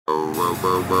Yeah,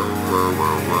 we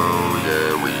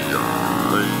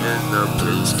are in the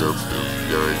place to be.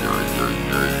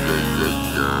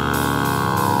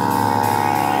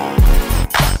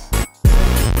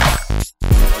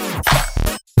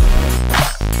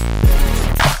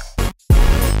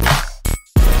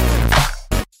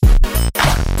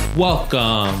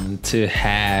 Welcome to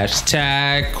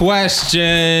Hashtag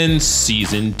Questions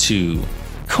Season 2.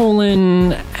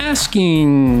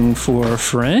 Asking for a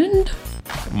friend?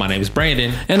 My name is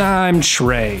Brandon. And I'm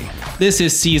Trey. This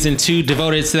is Season 2,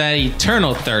 devoted to that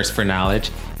eternal thirst for knowledge.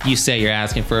 You say you're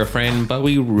asking for a friend, but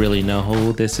we really know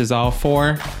who this is all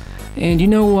for. And you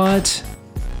know what?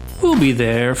 We'll be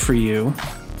there for you.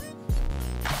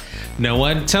 No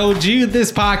one told you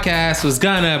this podcast was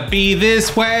gonna be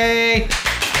this way.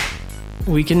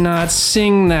 We cannot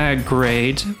sing that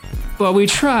great, but we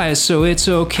try, so it's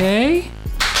okay.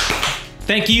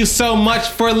 Thank you so much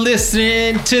for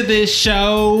listening to this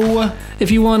show.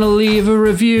 If you want to leave a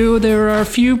review, there are a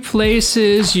few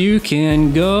places you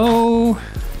can go.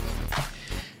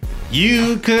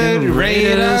 You could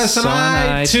rate us on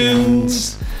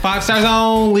iTunes. 5 stars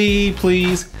only,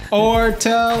 please. Or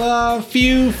tell a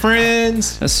few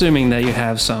friends. Assuming that you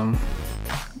have some.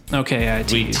 Okay, I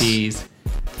tease. We tease.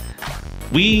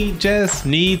 We just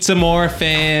need some more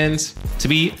fans to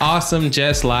be awesome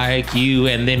just like you.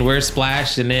 And then we're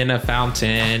splashing in a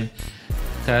fountain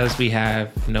because we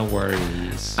have no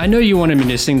worries. I know you wanted me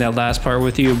to sing that last part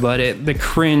with you, but the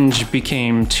cringe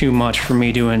became too much for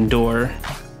me to endure.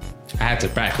 I had to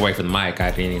back away from the mic.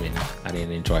 I didn't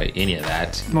enjoy any of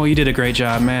that. Well, you did a great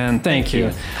job, man. Thank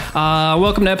you.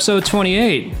 Welcome to episode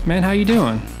 28. Man, how you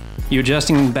doing? You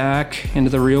adjusting back into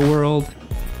the real world?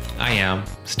 I am.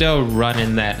 Still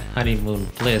running that honeymoon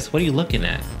bliss. What are you looking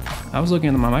at? I was looking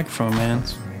at my microphone, man.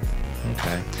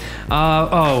 Okay.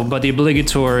 But the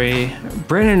obligatory,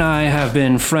 Brandon and I have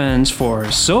been friends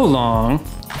for so long.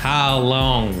 How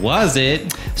long was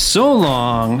it? So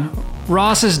long,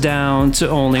 Ross is down to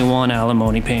only one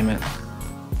alimony payment.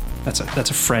 That's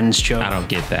a friend's joke. I don't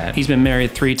get that. He's been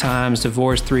married 3 times,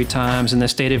 divorced 3 times. In the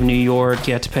state of New York,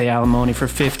 you have to pay alimony for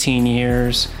 15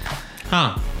 years.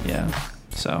 Huh. Yeah.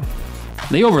 So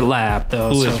they overlap, though.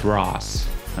 Who is Ross?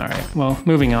 All right. Well,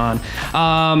 moving on.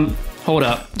 Hold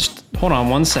up. Just hold on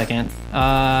 1 second.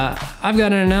 I've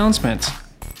got an announcement.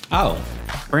 Oh.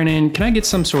 Brandon, can I get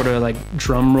some sort of like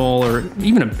drum roll or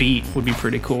even a beat would be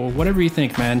pretty cool. Whatever you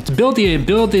think, man. To build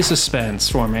the suspense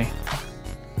for me.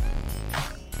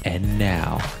 And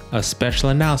now, a special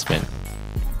announcement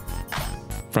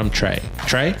from Trey.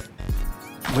 Trey?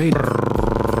 Wait.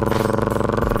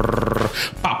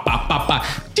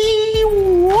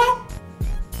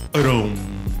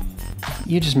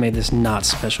 You just made this not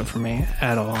special for me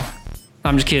at all.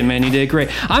 I'm just kidding, man. You did great.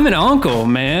 I'm an uncle,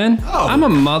 man. Oh. I'm a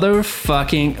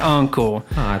motherfucking uncle.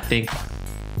 I think.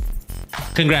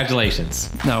 Congratulations.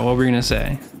 No, what were you gonna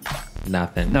say?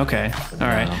 Nothing. Okay. All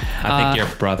right. No. I think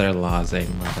your brother-in-law's a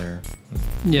mother.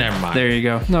 Yeah, Never mind. There you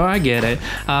go. No, I get it.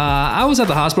 I was at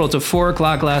the hospital till 4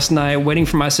 o'clock last night waiting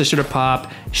for my sister to pop.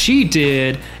 She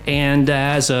did. And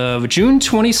as of June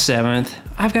 27th,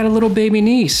 I've got a little baby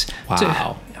niece.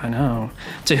 Wow. I know.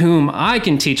 To whom I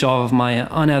can teach all of my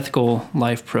unethical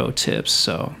life pro tips.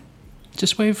 So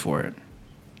just wait for it.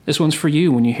 This one's for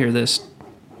you when you hear this,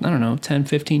 I don't know, 10,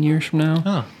 15 years from now.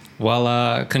 Oh.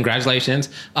 Well, congratulations.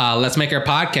 Let's make our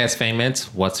podcast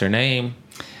famous. What's her name?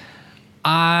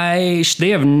 They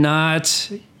have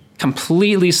not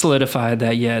completely solidified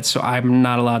that yet, so I'm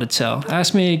not allowed to tell.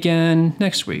 Ask me again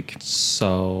next week.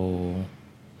 So,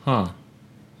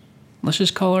 Let's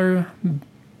just call her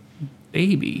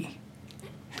Baby.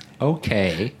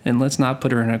 Okay. And let's not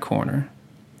put her in a corner.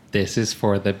 This is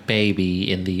for the baby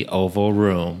in the Oval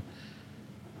Room.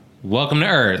 Welcome to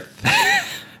Earth.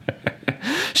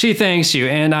 She thanks you,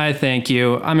 and I thank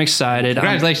you. I'm excited.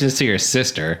 Congratulations to your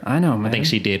sister. I know, man. I think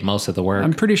she did most of the work.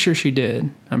 I'm pretty sure she did.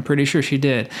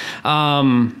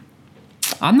 I'm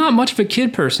not much of a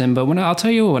kid person, but I'll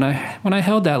tell you when I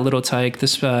held that little tyke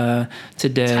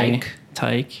today.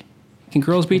 Tyke. Can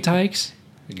girls be tykes?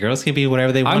 Girls can be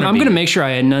whatever they want to be. I'm going to make sure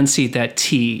I enunciate that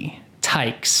T.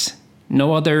 Tykes.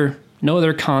 No other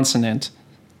consonant.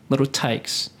 Little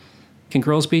tykes. Can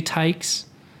girls be tykes?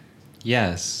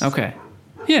 Yes. Okay.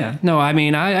 Yeah. No, I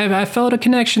mean, I felt a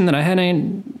connection that I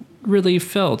hadn't really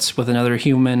felt with another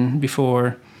human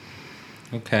before.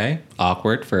 Okay.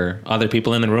 Awkward for other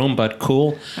people in the room, but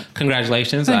cool.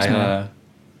 Congratulations. Thanks, man.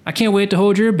 I can't wait to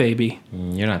hold your baby.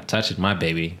 You're not touching my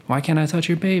baby. Why can't I touch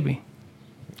your baby?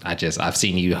 I've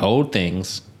seen you hold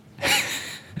things.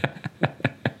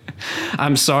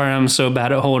 I'm sorry, I'm so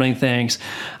bad at holding things.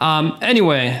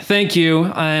 Anyway, thank you.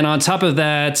 And on top of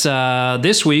that,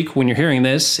 this week, when you're hearing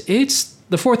this, it's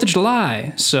the 4th of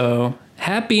July. So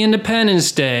happy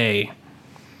Independence Day.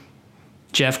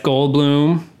 Jeff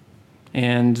Goldblum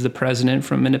and the president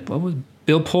from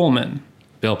Bill Pullman.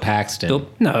 Bill Paxton.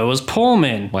 No, it was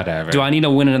Pullman. Whatever. Do I need to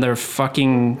win another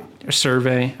fucking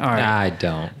survey? All right. I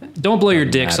don't. Don't blow your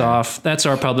dicks matter. off. That's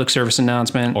our public service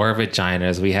announcement. Or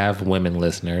vaginas. We have women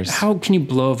listeners. How can you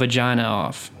blow a vagina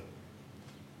off?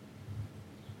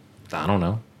 I don't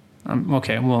know.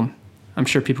 Okay, well, I'm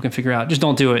sure people can figure out. Just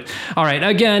don't do it. All right,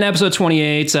 again, episode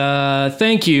 28.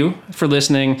 Thank you for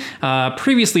listening.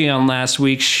 Previously on last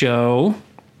week's show,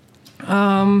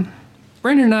 Brandon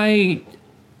and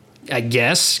I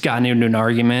guess, got into an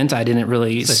argument. I didn't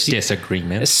really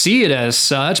Disagreement. see it as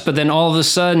such, but then all of a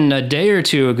sudden, a day or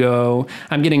two ago,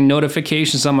 I'm getting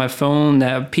notifications on my phone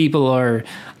that people are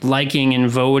liking and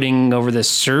voting over the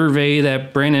survey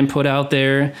that Brandon put out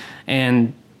there.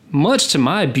 And much to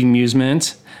my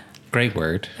bemusement, Great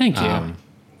word. Thank you.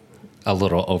 A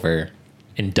little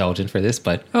overindulgent for this,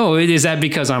 but oh, is that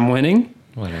because I'm winning?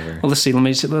 whatever. Well, let's see. I'm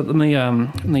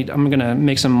gonna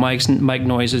make some mic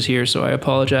noises here, so I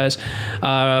apologize.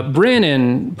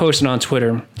 Brandon posted on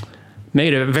Twitter,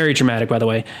 made it very dramatic, by the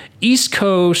way. East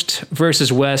Coast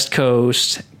versus West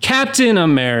Coast. Captain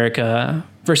America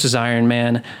versus Iron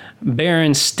Man.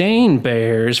 Berenstain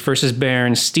Bears versus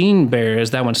Berenstein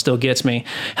Bears. That one still gets me.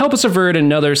 Help us avert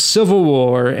another civil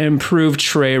war and prove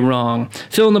Trey wrong.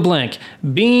 Fill in the blank.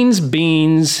 Beans,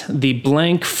 the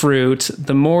blank fruit.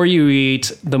 The more you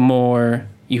eat, the more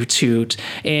you toot.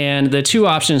 And the two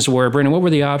options were, Brandon, what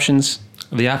were the options?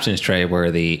 The options, Trey,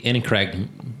 were the incorrect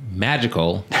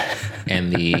magical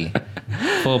and the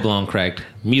full-blown correct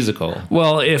musical.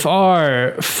 Well, if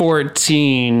our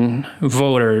 14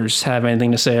 voters have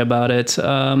anything to say about it,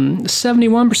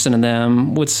 71% of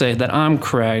them would say that I'm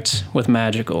correct with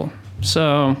magical.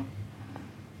 So,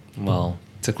 Well,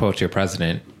 to quote your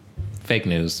president, fake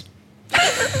news.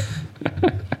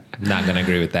 Not going to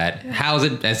agree with that. How is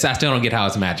it? I still don't get how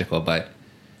it's magical, but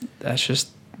that's just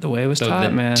the way it was so taught,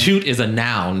 the man. toot is a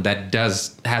noun that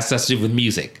has stuff to do with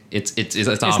music. It's all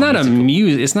It's not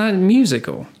musical. It's not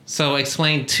musical. So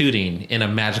explain tooting in a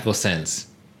magical sense.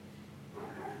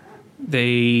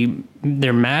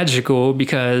 They're magical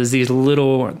because these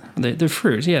little they're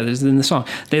fruits. Yeah, there's in the song.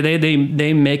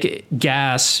 They make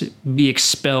gas be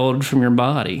expelled from your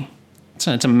body. It's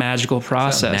a magical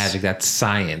process. Magic, that's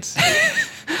science.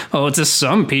 Oh, to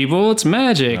some people, it's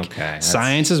magic. Okay,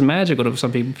 Science is magical to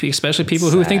some people, especially people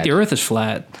who think sad. the Earth is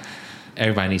flat.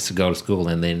 Everybody needs to go to school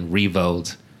and then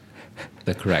revote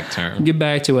the correct term. Get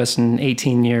back to us in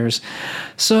 18 years.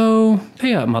 So,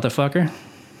 pay up, motherfucker.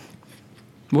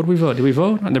 What did we vote? Did we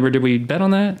vote? Did we bet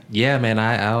on that? Yeah, man,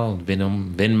 I'll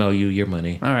Venmo you your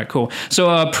money. All right, cool.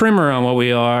 So, primer on what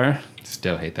we are.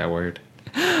 Still hate that word.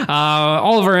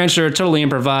 All of our answers are totally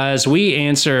improvised. We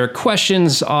answer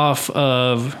questions off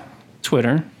of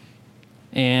Twitter.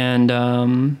 And,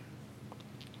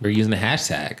 We're using the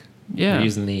hashtag. yeah. We're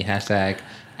using the hashtag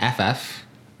FF.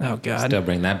 Oh, God. Still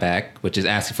bring that back, which is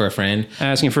asking for a friend.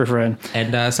 Asking for a friend.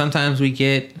 And sometimes we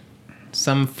get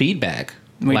some feedback.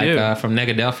 We do. From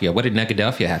Negadelphia. What did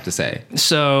Negadelphia have to say?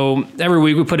 So every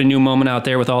week we put a new moment out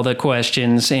there with all the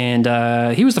questions, and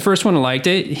he was the first one who liked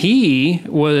it. He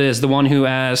was the one who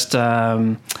asked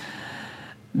our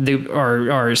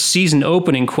season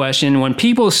opening question: when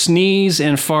people sneeze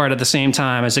and fart at the same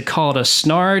time, is it called a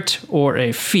snart or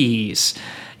a fees?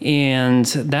 And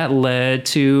that led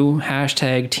to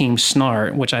hashtag Team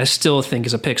Snart, which I still think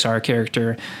is a Pixar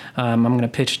character. I'm going to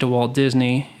pitch it to Walt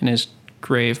Disney in his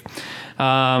grave.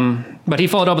 But he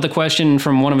followed up with a question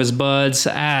from one of his buds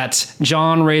at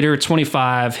John Raider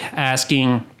 25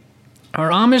 asking,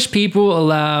 are Amish people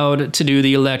allowed to do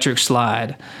the electric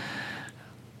slide?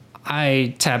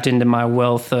 I tapped into my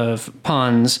wealth of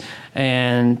puns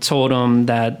and told him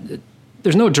that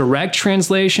there's no direct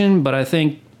translation, but I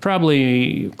think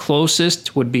probably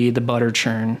closest would be the butter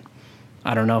churn.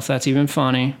 I don't know if that's even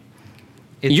funny.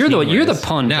 It's You're the humorous.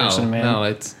 pun person, man. No,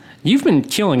 it's... You've been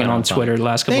killing it on fun. Twitter the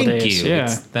last couple Thank days. you.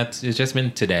 Yeah. It's just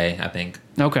been today, I think.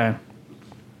 Okay.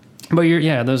 But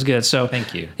that was good. So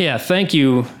Thank you. Yeah, thank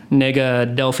you,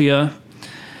 Negadelphia.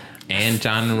 And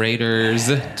John Raiders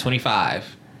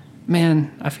 25.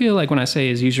 Man, I feel like when I say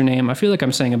his username, I feel like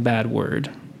I'm saying a bad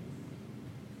word.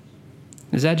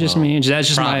 Is that just me? Is that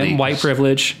just probably. my white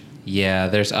privilege? Yeah,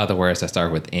 there's other words that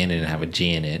start with N and have a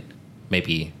G in it.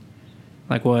 Maybe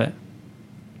Like what?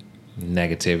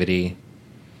 negativity,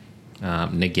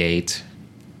 negate.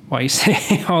 Why you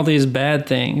say all these bad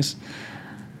things?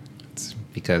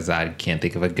 because I can't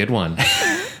think of a good one.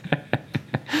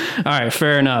 All right,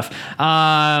 fair enough.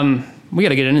 We got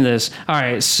to get into this. All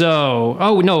right, so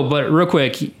but real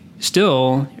quick, are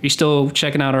you still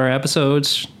checking out our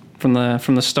episodes from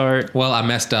the start? Well, I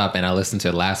messed up and I listened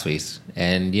to last week's,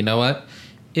 and you know what?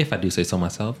 If I do say so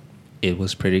myself, it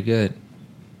was pretty good.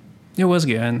 It was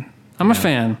good. I'm a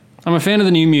fan. I'm a fan of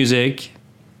the new music.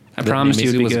 I promised you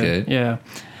it would be good. Yeah.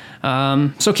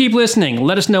 So keep listening.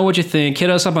 Let us know what you think. Hit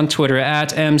us up on Twitter at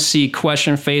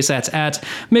MCQuestionFace. That's at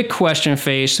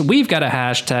McQuestionFace. We've got a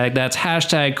hashtag. That's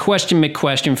hashtag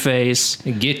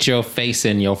QuestionMcQuestionFace. Get your face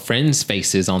in your friends'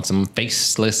 faces on some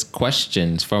faceless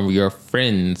questions from your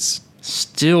friends.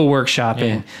 Still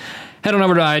workshopping. Yeah. Head on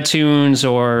over to iTunes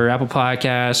or Apple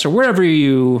Podcasts or wherever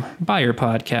you buy your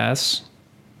podcasts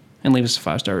and leave us a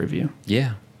 5-star review.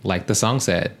 Yeah, like the song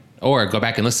said. Or go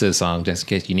back and listen to the song just in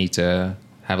case you need to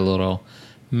have a little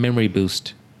memory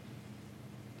boost.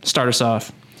 Start us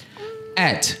off.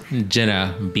 At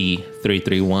Jenna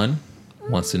B331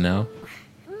 wants to know,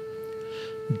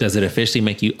 does it officially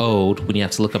make you old when you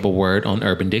have to look up a word on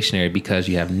Urban Dictionary because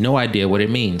you have no idea what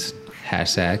it means?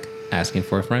 Hashtag asking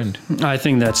for a friend. I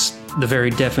think that's the very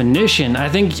definition. I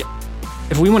think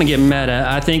if we want to get meta,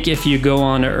 I think if you go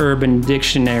on to Urban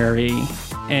Dictionary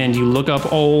and you look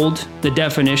up old, the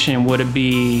definition would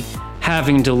be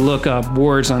having to look up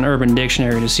words on Urban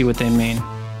Dictionary to see what they mean.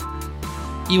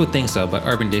 You would think so, but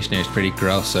Urban Dictionary is pretty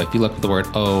gross. So if you look at the word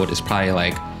old, it's probably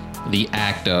like the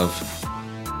act of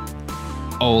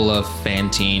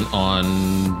olaphanting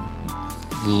on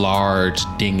large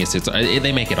dinguses.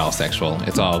 They make it all sexual.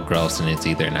 It's all gross, and it's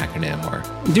either an acronym or...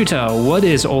 Do tell, what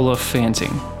is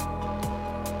olaphanting?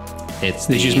 Did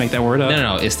you just make that word up?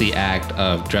 No. It's the act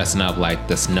of dressing up like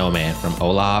the snowman from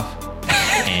Olaf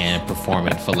and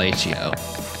performing fellatio.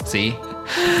 See?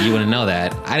 You wouldn't know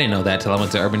that. I didn't know that till I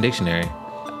went to Urban Dictionary.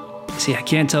 See, I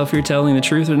can't tell if you're telling the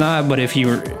truth or not, but if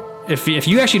you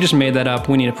actually just made that up,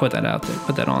 we need to put that out there.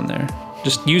 Put that on there.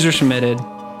 Just user submitted.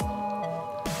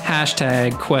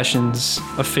 Hashtag questions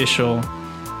official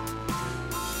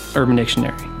Urban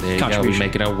Dictionary. There you go. We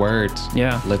making up words.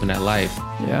 Yeah. Living that life.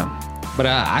 Yeah. But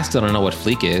I still don't know what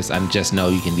fleek is. I just know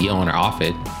you can be on or off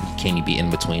it. Can you be in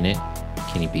between it?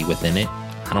 Can you be within it?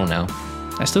 I don't know.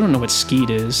 I still don't know what skeet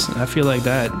is. I feel like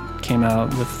that came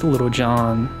out with Little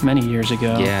John many years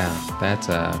ago. Yeah, that's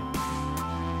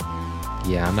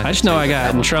yeah, I'm not. I just know I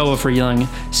got in trouble for yelling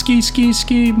ski, ski,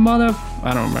 ski, mother.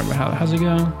 I don't remember how's it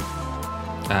go.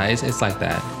 It's like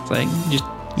that. It's like just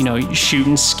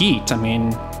shooting skeet. I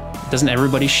mean, doesn't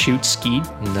everybody shoot skeet?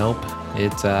 Nope.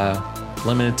 It's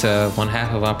limited to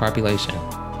 1/2 of our population.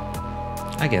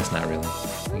 I guess not really.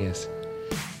 I guess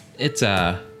it's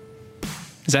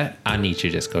Is that? I need you to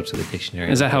just go to the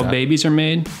dictionary. Is that how babies are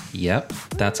made? Yep.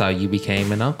 That's how you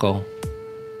became an uncle.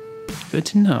 Good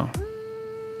to know.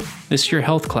 This is your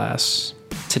health class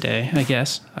today, I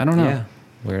guess. I don't know. Yeah.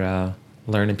 We're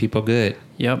learning people good.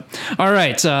 Yep. All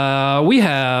right. We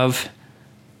have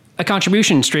a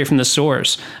contribution straight from the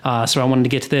source. So I wanted to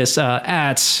get to this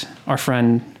at our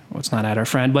friend. Well, it's not at our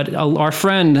friend, but our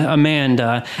friend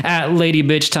Amanda at Lady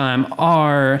Bitch Time.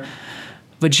 Are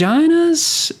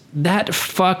vaginas that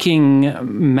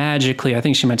fucking magically, I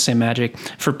think she meant to say magic,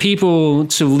 for people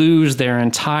to lose their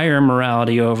entire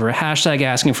morality over? Hashtag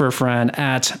asking for a friend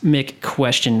at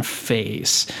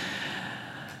McQuestionFace.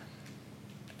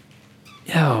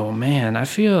 Oh man, I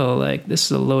feel like this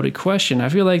is a loaded question. I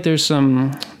feel like there's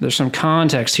some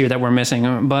context here that we're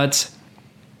missing, but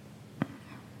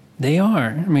they are.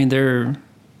 I mean,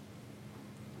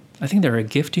 I think they're a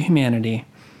gift to humanity.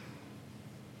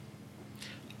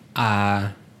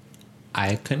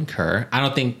 I concur. I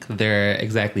don't think they're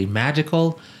exactly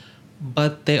magical,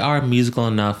 but they are musical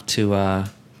enough to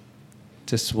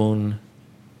swoon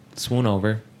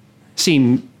over.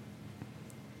 See,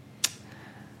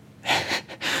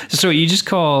 so you just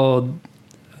called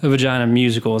a vagina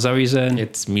musical. Is that what you said?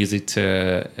 It's music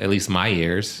to at least my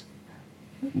ears.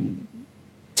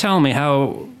 Tell me,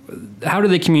 how do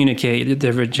they communicate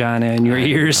their vagina in your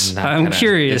ears? I'm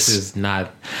curious. This is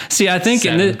not. See, I think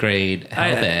in seventh grade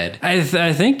health ed.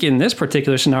 I think in this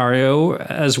particular scenario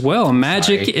as well,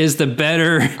 magic is the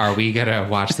better. Are we gonna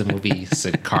watch the movie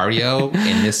Sicario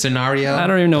in this scenario? I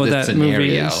don't even know what that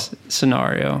movie is.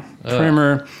 Scenario.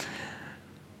 Primer.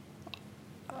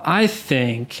 I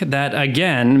think that,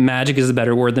 again, magic is a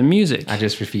better word than music. I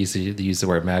just refuse to use the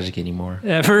word magic anymore.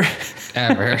 Ever?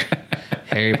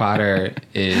 Harry Potter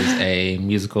is a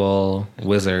musical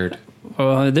wizard.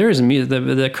 Well, there is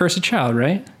the Cursed Child,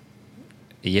 right?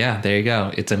 Yeah, there you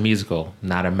go. It's a musical,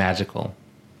 not a magical.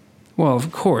 Well,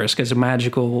 of course, because a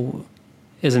magical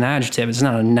is an adjective. It's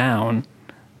not a noun.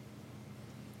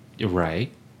 You're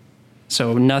right.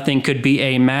 So nothing could be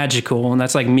a magical, and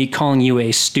that's like me calling you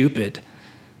a stupid.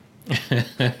 Do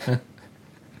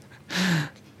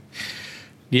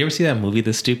you ever see that movie,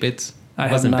 The Stupids? I It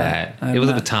have wasn't not. bad. I have It was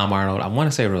not. with Tom Arnold. I want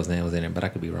to say Roseanne was in it, but I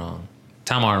could be wrong.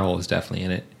 Tom Arnold was definitely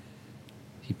in it.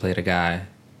 He played a guy.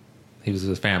 He was with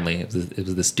his family. It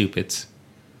was the Stupids.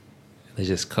 They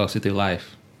just coasted through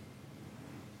life,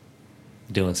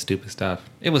 doing stupid stuff.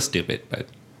 It was stupid, but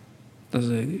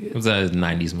it was a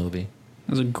 '90s movie. It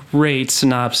was a great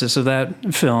synopsis of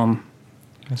that film.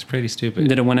 It's pretty stupid.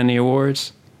 Did it win any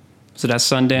awards? Was it at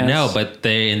Sundance? No, but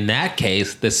they in that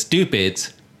case, the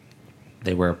Stupids,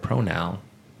 they were a pronoun.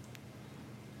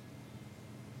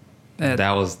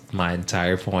 That was my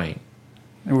entire point.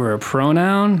 They were a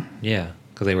pronoun? Yeah,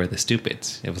 because they were the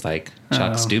Stupids. It was like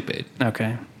Chuck Oh. Stupid.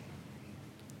 Okay.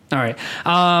 All right.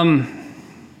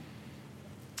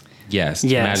 Yes,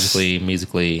 Yes. magically,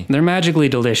 musically. They're magically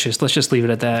delicious. Let's just leave it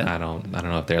at that. I don't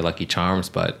know if they're Lucky Charms,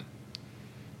 but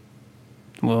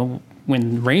Well,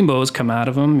 when rainbows come out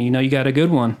of them, you know you got a good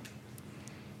one.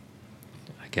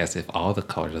 I guess if all the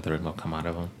colors of the rainbow come out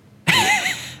of them.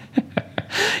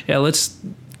 Yeah, let's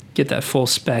get that full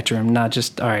spectrum, not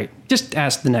just, all right, just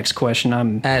ask the next question.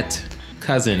 At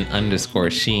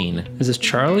cousin_Sheen, Is this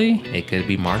Charlie? it could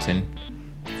be Martin.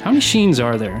 How many Sheens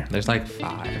are there? There's like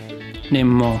 5. Name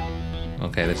them all.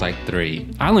 Okay, there's like 3.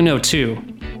 I only know 2.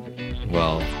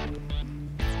 Well,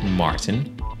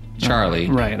 Martin, Charlie,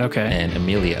 Right, okay. and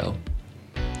Emilio.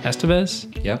 Estevez?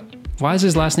 Yep, Why is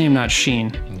his last name not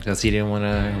Sheen? because he didn't want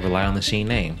to rely on the Sheen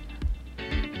name.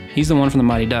 He's the one from the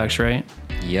Mighty Ducks, right?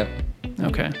 Yep.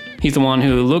 Okay. He's the one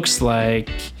who looks like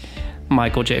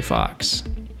Michael J. Fox,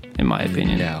 in my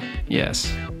opinion. No,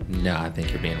 Yes. no, I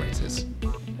think you're being racist.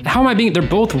 How am I being? They're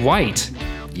both white.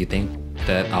 You think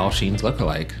that all Sheens look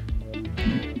alike?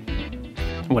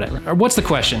 Whatever. Or what's the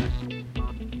question?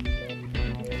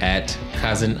 At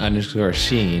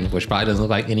cousin_Sheen, which probably doesn't look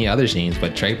like any other Sheens,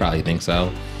 but Trey probably thinks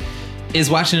so, is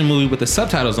watching a movie with the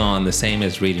subtitles on the same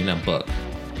as reading a book?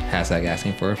 Hashtag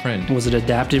asking for a friend. Was it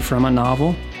adapted from a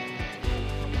novel?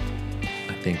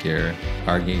 I think you're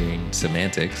arguing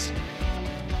semantics.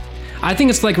 I think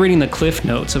it's like reading the cliff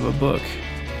notes of a book,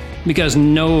 because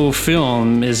no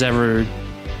film is ever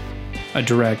a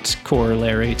direct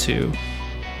corollary to.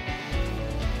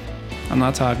 I'm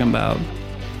not talking about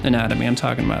anatomy. I'm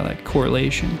talking about like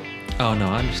correlation. Oh no,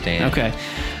 I understand. Okay.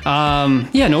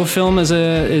 Yeah, no film is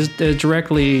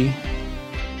directly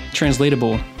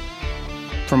translatable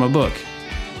from a book.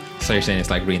 So you're saying it's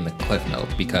like reading the cliff note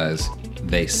because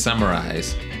they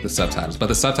summarize the subtitles, but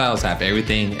the subtitles have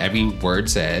everything, every word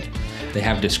said. They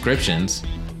have descriptions.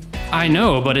 I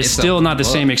know, but it's It's a still not the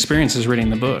book. same experience as reading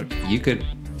the book. You could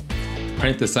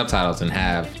print the subtitles and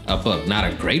have a book, not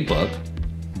a great book,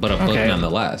 but a book Okay.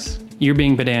 nonetheless. You're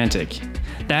being pedantic.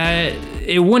 That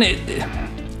it wouldn't.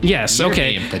 Yes. You're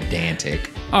okay. being pedantic.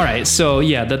 All right. So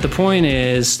yeah, the point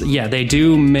is, yeah, they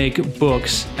do make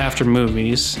books after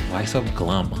movies. Why so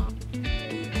glum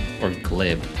or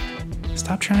glib?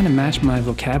 Stop trying to match my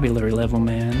vocabulary level,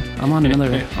 man. I'm on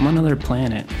another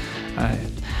planet.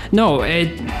 No,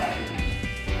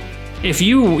 if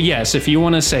you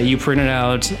want to say you printed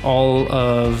out all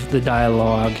of the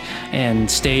dialogue and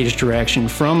stage direction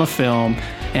from a film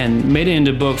and made it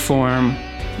into book form,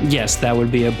 yes, that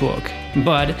would be a book.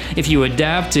 But if you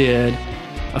adapted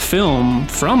a film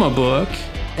from a book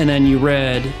and then you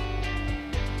read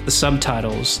the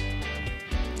subtitles,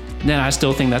 then I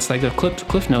still think that's like the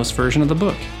Cliff Notes version of the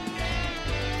book.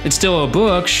 It's still a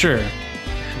book, sure.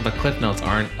 But Cliff Notes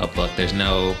aren't a book. There's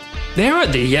no. They are.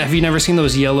 Yeah, have you never seen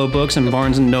those yellow books in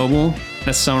Barnes and Noble?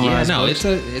 That's Sunrise. Yeah, no, books.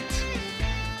 it's.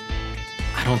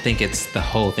 I don't think it's the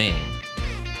whole thing.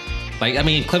 Like, I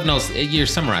mean, Cliff Notes, you're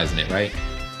summarizing it, right?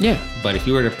 Yeah. But if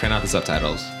you were to print out the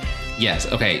subtitles,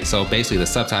 yes, okay. So basically, the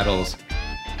subtitles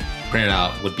printed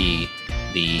out would be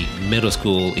the middle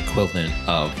school equivalent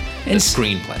of the It's-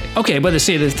 screenplay. Okay, but they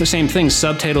say the same thing.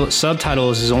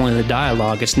 Subtitles is only the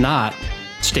dialogue. It's not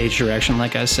stage direction,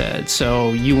 like I said.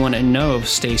 So you want to know if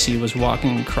Stacy was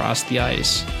walking across the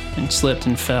ice and slipped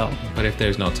and fell. But if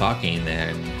there's no talking,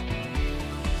 then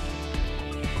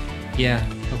yeah,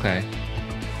 okay.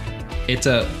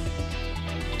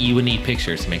 You would need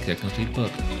pictures to make it a complete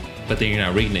book. But then you're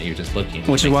not reading it; you're just looking.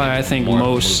 Which is Makes why it I think more of a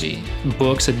most movie.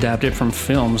 books adapted from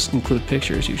films include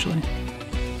pictures usually.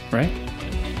 Right?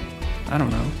 I don't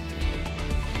know.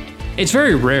 It's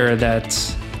very rare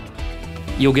that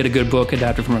you'll get a good book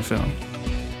adapted from a film,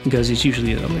 because it's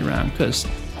usually the other way around, because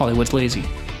Hollywood's lazy.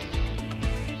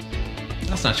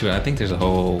 That's not true. I think there's a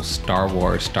whole Star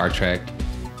Wars, Star Trek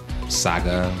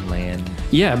saga land.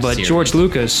 Yeah, but series. George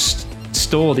Lucas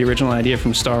stole the original idea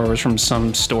from Star Wars from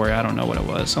some story. I don't know what it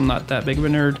was. I'm not that big of a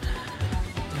nerd.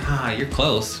 Ah, you're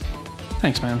close.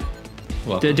 Thanks, man.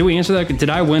 Well, Did we answer that? Did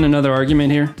I win another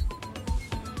argument here?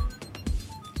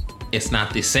 it's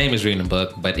not the same as reading a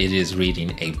book, but it is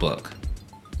reading a book.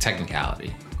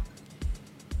 Technicality.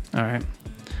 All right.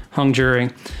 Hung jury.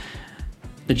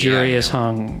 The jury Yeah. is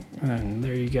hung. And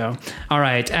there you go. All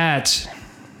right. At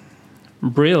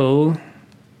Brilleche.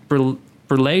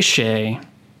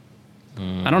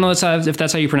 I don't know if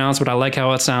that's how you pronounce it, but I like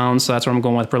how it sounds, so that's what I'm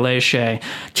going with. Brilleche.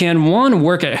 Can one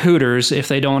work at Hooters if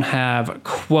they don't have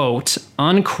quote,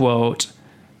 unquote,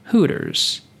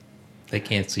 Hooters? They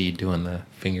can't see you doing the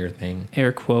finger thing.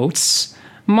 Air quotes.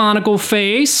 Monocle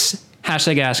face.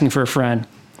 Hashtag asking for a friend.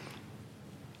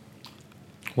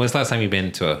 When's the last time you've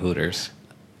been to a Hooters?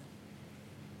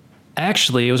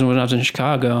 Actually, it was when I was in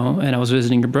Chicago and I was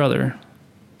visiting your brother,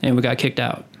 and we got kicked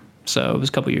out. So it was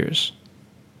a couple years.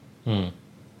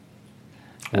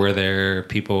 Were there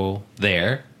people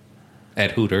there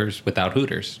at Hooters without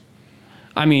Hooters?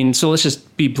 I mean, so let's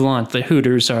just be blunt. The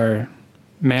Hooters are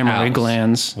mammary Owls.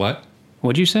 glands. What?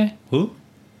 What'd you say? Who?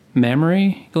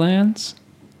 Mammary glands?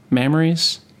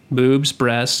 Mammaries? Boobs?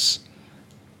 Breasts?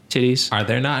 Titties? Are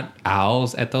there not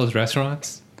owls at those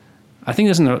restaurants? I think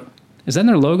that's in their... Is that in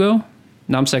their logo?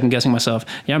 No, I'm second guessing myself.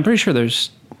 Yeah, I'm pretty sure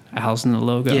there's owls in the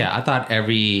logo. Yeah, I thought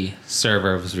every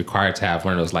server was required to have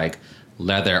one of those like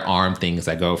leather arm things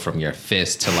that go from your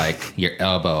fist to like your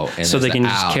elbow, and So they there's can an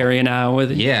just owl. carry an owl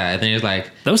with it. Yeah, and then it's like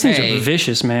Those things hey, are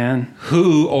vicious, man.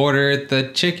 who ordered the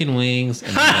chicken wings?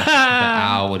 And then the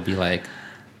owl would be like,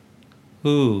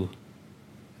 who?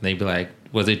 And they'd be like,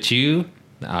 was it you?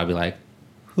 The owl would be like,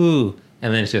 who?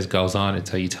 And then it just goes on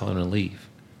until you tell them to leave.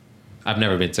 I've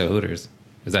never been to Hooters.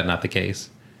 Is that not the case?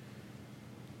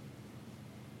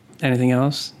 Anything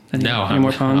else? Any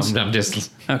more puns? I'm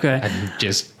just Okay. I'm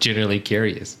just generally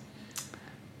curious.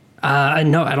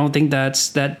 No, I don't think that's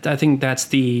that. I think that's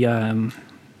the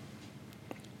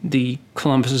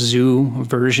Columbus Zoo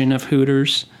version of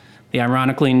Hooters, the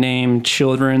ironically named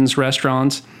children's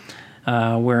restaurant,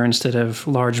 where instead of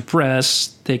large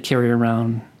breasts, they carry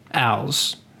around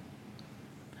owls.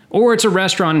 Or it's a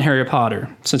restaurant in Harry Potter,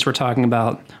 since we're talking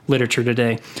about literature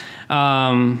today.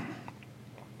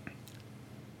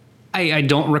 I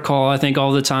don't recall. I think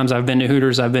all the times I've been to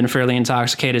Hooters, I've been fairly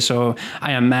intoxicated. So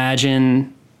I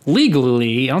imagine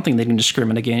legally, I don't think they can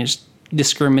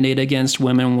discriminate against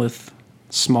women with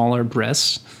smaller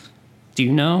breasts. Do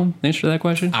you know the answer to that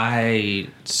question?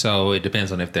 So it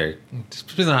depends on if they're,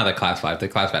 depends on how they're classified. If they're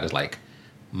classified as like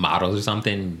models or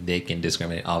something, they can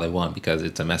discriminate all they want because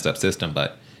it's a messed up system.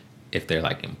 But if they're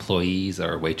like employees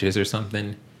or waitresses or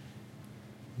something,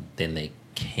 then they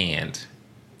can't.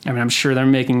 I mean, I'm sure they're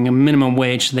making a minimum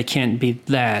wage, so they can't be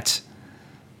that,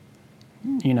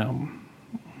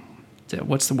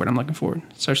 what's the word I'm looking for? It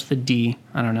starts with a D.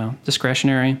 I don't know.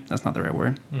 Discretionary? That's not the right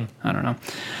word. I don't know.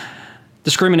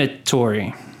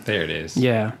 Discriminatory. There it is.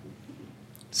 Yeah.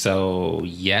 So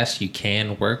yes, you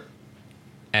can work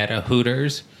at a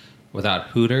Hooters without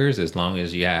Hooters as long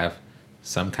as you have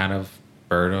some kind of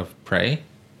bird of prey.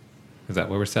 Is that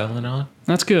what we're settling on?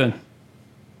 That's good.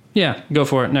 Yeah, go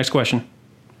for it. Next question.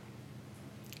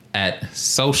 At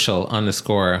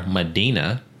social_Medina,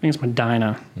 I think it's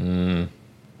Medina.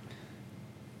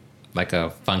 like a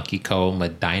funky cold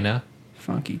Medina.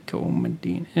 Funky cold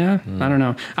Medina. Yeah, I don't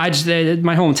know.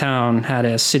 My hometown had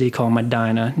a city called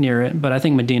Medina near it, but I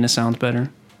think Medina sounds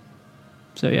better.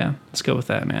 So yeah, let's go with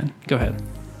that, man. Go ahead.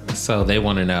 So they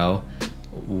want to know,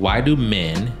 why do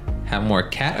men have more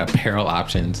cat apparel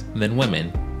options than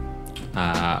women?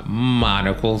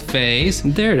 Monocle face.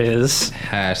 There it is.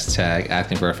 Hashtag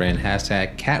asking for a friend.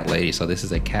 Hashtag cat lady. So this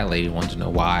is a cat lady who wants to know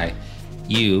why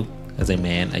you, as a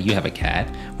man, you have a cat.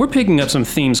 We're picking up some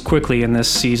themes quickly in this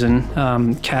season.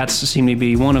 Cats seem to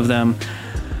be one of them.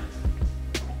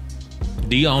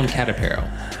 Do you own cat apparel?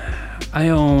 I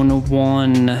own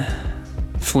one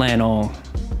flannel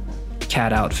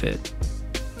cat outfit.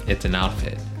 It's an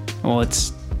outfit. Well,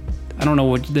 I don't know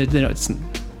what,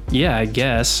 yeah, I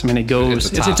guess. I mean, it goes,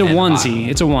 It's a it's top a and onesie. bottom.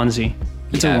 It's a onesie.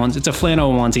 It's Yeah. a onesie. It's a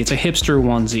flannel onesie. It's a hipster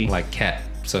onesie. Like cat.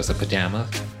 So it's a pajama.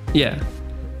 Yeah,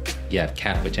 You have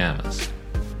cat pajamas.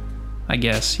 I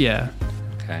guess, yeah.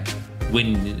 Okay.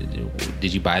 When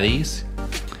did you buy these?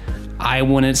 I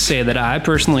wouldn't say that I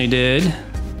personally did.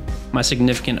 My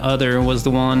significant other was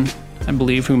the one, I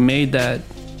believe, who made that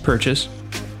purchase.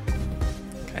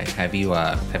 Okay. Have you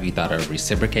thought of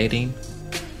reciprocating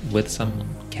with some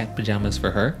cat pajamas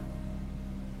for her?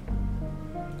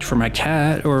 For my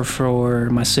cat or for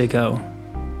my sicko?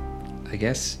 I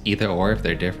guess either or if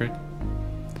they're different.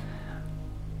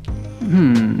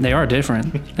 They are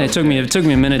different. It took me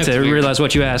a minute to realize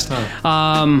what you asked.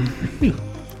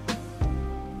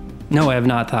 No, I have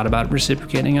not thought about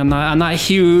reciprocating. I'm not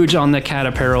huge on the cat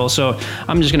apparel, so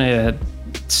I'm just gonna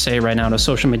say right now to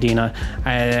Social Medina,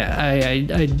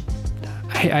 I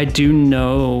do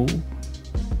know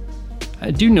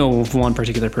of one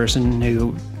particular person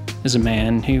who is a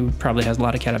man who probably has a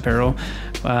lot of cat apparel,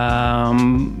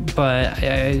 but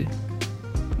I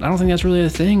don't think that's really a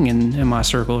thing in my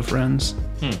circle of friends.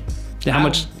 How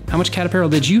much cat apparel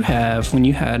did you have when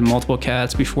you had multiple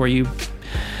cats before you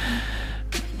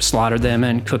slaughtered them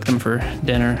and cooked them for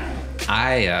dinner?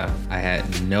 I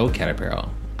had no cat apparel.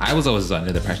 I was always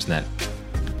under the impression that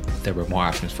there were more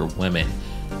options for women.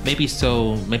 Maybe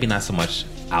not so much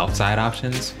outside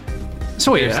options.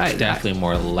 So wait, There's definitely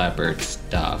more leopard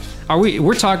stuff.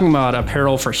 We're talking about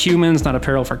apparel for humans, not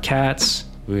apparel for cats?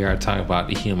 We are talking about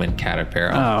the human cat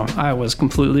apparel. Oh, I was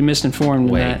completely misinformed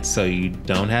in Wait, that. so you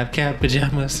don't have cat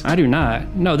pajamas? I do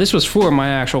not. No, this was for my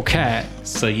actual cat.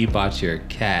 So you bought your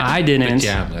cat I didn't.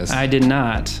 pajamas. I did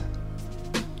not.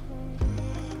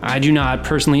 I do not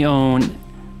personally own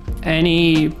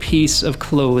any piece of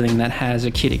clothing that has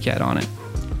a kitty cat on it.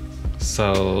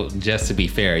 So just to be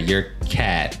fair, your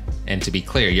cat, and to be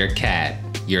clear,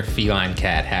 your feline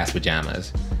cat has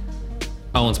pajamas.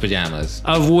 Owns pajamas.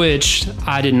 Of which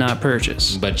I did not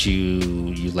purchase. But you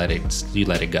let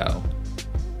it go.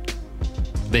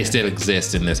 They still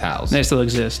exist in this house. They still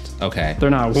exist. Okay. They're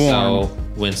not worn. So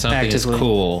when something actively. is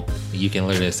cool, you can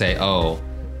literally say, "Oh,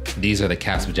 these are the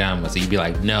cat's pajamas." So you'd be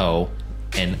like, "No,"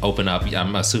 and open up.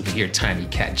 I'm assuming your tiny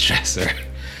cat dresser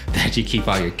that you keep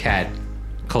all your cat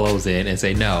clothes in, and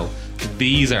say, "No,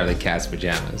 these are the cat's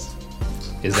pajamas."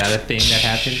 Is that a thing that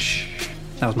happens?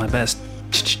 That was my best.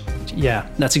 Yeah,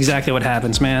 that's exactly what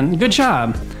happens, man. Good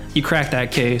job. You cracked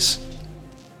that case.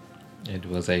 It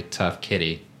was a tough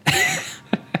kitty.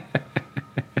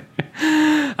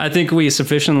 I think we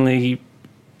sufficiently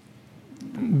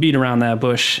beat around that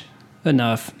bush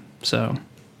enough. So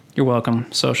you're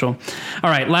welcome, Social. All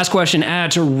right, last question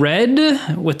at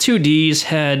red with 2 Ds,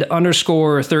 head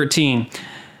 _13.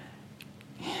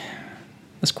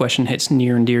 This question hits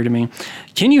near and dear to me.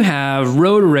 Can you have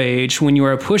road rage when you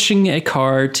are pushing a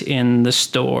cart in the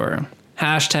store?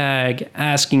 Hashtag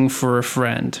asking for a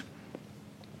friend.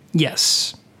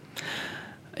 Yes.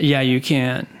 Yeah, you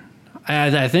can.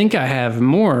 I think I have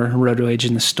more road rage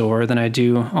in the store than I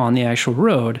do on the actual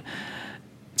road.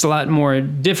 It's a lot more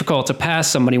difficult to pass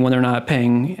somebody when they're not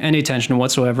paying any attention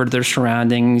whatsoever to their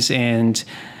surroundings. And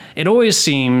it always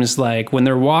seems like when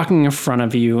they're walking in front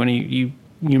of you and you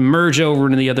merge over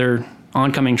into the other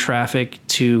oncoming traffic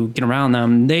to get around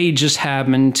them, they just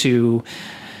happen to,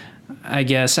 I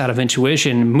guess, out of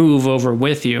intuition, move over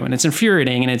with you. And it's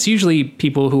infuriating. And it's usually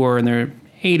people who are in their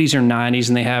 80s or 90s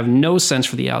and they have no sense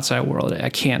for the outside world. I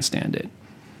can't stand it.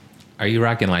 Are you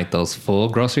rocking like those full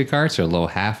grocery carts or little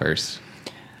halfers?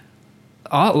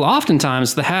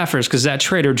 Oftentimes the halfers, because at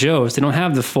Trader Joe's, they don't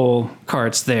have the full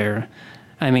carts there.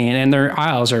 I mean, and their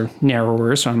aisles are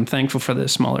narrower, so I'm thankful for the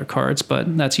smaller carts,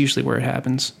 but that's usually where it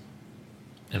happens.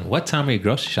 And what time are you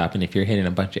grocery shopping if you're hitting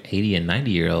a bunch of 80 and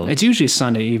 90-year-olds? It's usually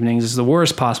Sunday evenings. It's the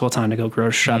worst possible time to go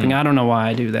grocery shopping. I don't know why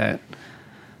I do that.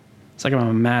 It's like I'm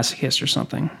a masochist or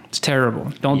something. It's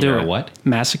terrible. Don't do You're it. a what?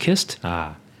 Masochist?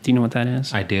 Ah, Do you know what that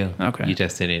is? I do. Okay. You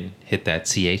just didn't hit that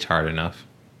CH hard enough.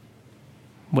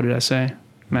 What did I say?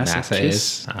 Massa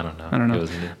is? I don't know. I don't know. It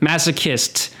was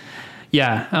Masochist.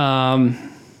 Yeah.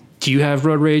 Do you have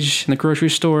road rage in the grocery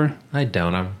store? I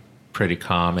don't. I'm pretty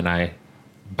calm, and I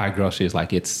buy groceries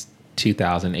like it's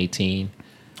 2018.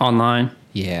 Online?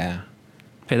 Yeah.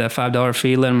 Pay that $5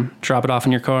 fee, let them drop it off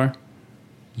in your car?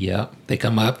 Yep. They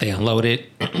come up, they unload it.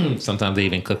 Sometimes they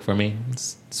even cook for me.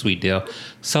 It's a sweet deal.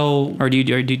 So, Or do you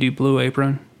do Blue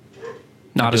Apron?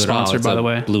 Not a do it all. sponsor, It's by a the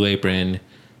way. Blue Apron,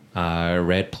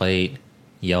 red plate,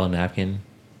 yellow napkin.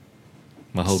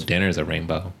 My whole dinner is a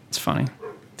rainbow. It's funny.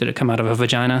 Did it come out of a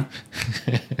vagina?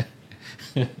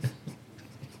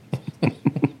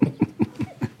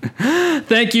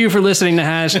 Thank you for listening to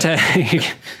Hashtag.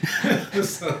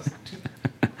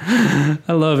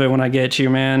 I love it when I get you,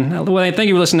 man. Well, thank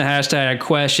you for listening to Hashtag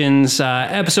Questions,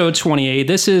 episode 28.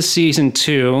 This is season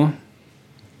 2.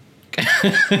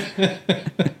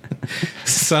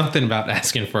 Something about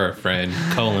asking for a friend,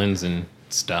 colons and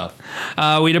stuff.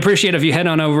 We'd appreciate if you head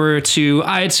on over to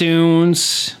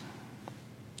iTunes.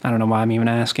 I don't know why I'm even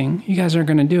asking. You guys aren't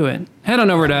going to do it. Head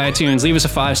on over to iTunes. Leave us a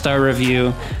 5-star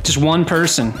review. Just one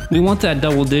person. We want that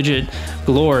double-digit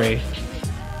glory.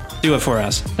 Do it for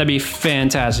us. That'd be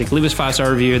fantastic. Leave us a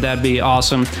 5-star review. That'd be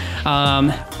awesome.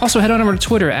 Also, head on over to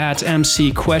Twitter at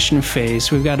MC Question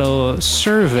Face. We've got a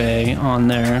survey on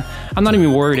there. I'm not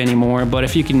even worried anymore, but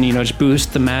if you can, just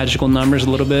boost the magical numbers a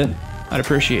little bit, I'd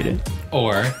appreciate it.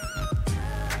 Or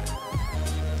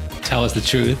tell us the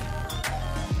truth.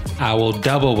 I will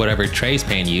double whatever Trey's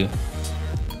paying you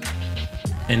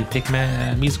and pick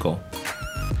my musical.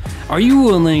 Are you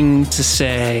willing to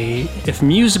say if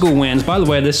musical wins? By the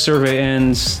way, this survey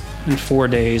ends in 4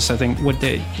 days. I think. What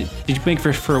day did you make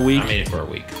it for a week? I made it for a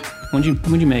week. When'd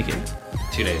you make it?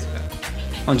 2 days ago.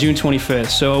 On June 25th.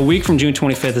 So a week from June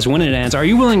 25th is when it ends. Are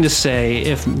you willing to say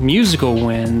if musical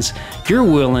wins, you're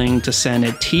willing to send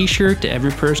a T-shirt to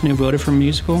every person who voted for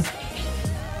musical?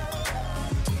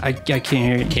 I can't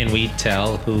hear you. Can we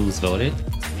tell who's voted?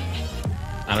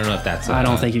 I don't know if that's. I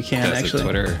don't think you can, that's actually.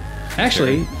 Twitter.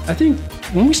 Actually, I think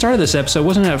when we started this episode,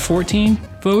 wasn't it at 14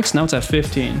 votes? Now it's at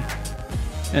 15.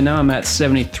 And now I'm at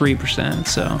 73%,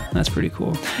 so that's pretty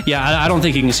cool. Yeah, I don't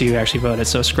think you can see who actually voted,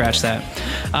 so scratch that.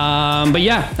 But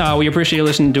yeah, we appreciate you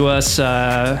listening to us.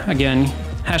 Again,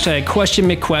 hashtag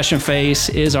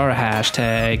 #QuestionMcQuestionFace is our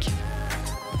hashtag.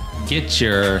 Get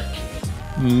your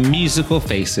musical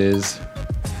faces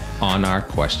on our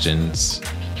questions.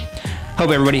 Hope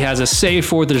everybody has a safe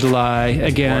 4th of July.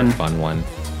 Again, Or a fun one.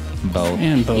 Both.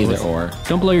 And both. Either or.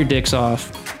 Don't blow your dicks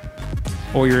off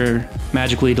or your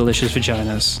magically delicious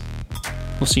vaginas.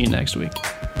 We'll see you next week.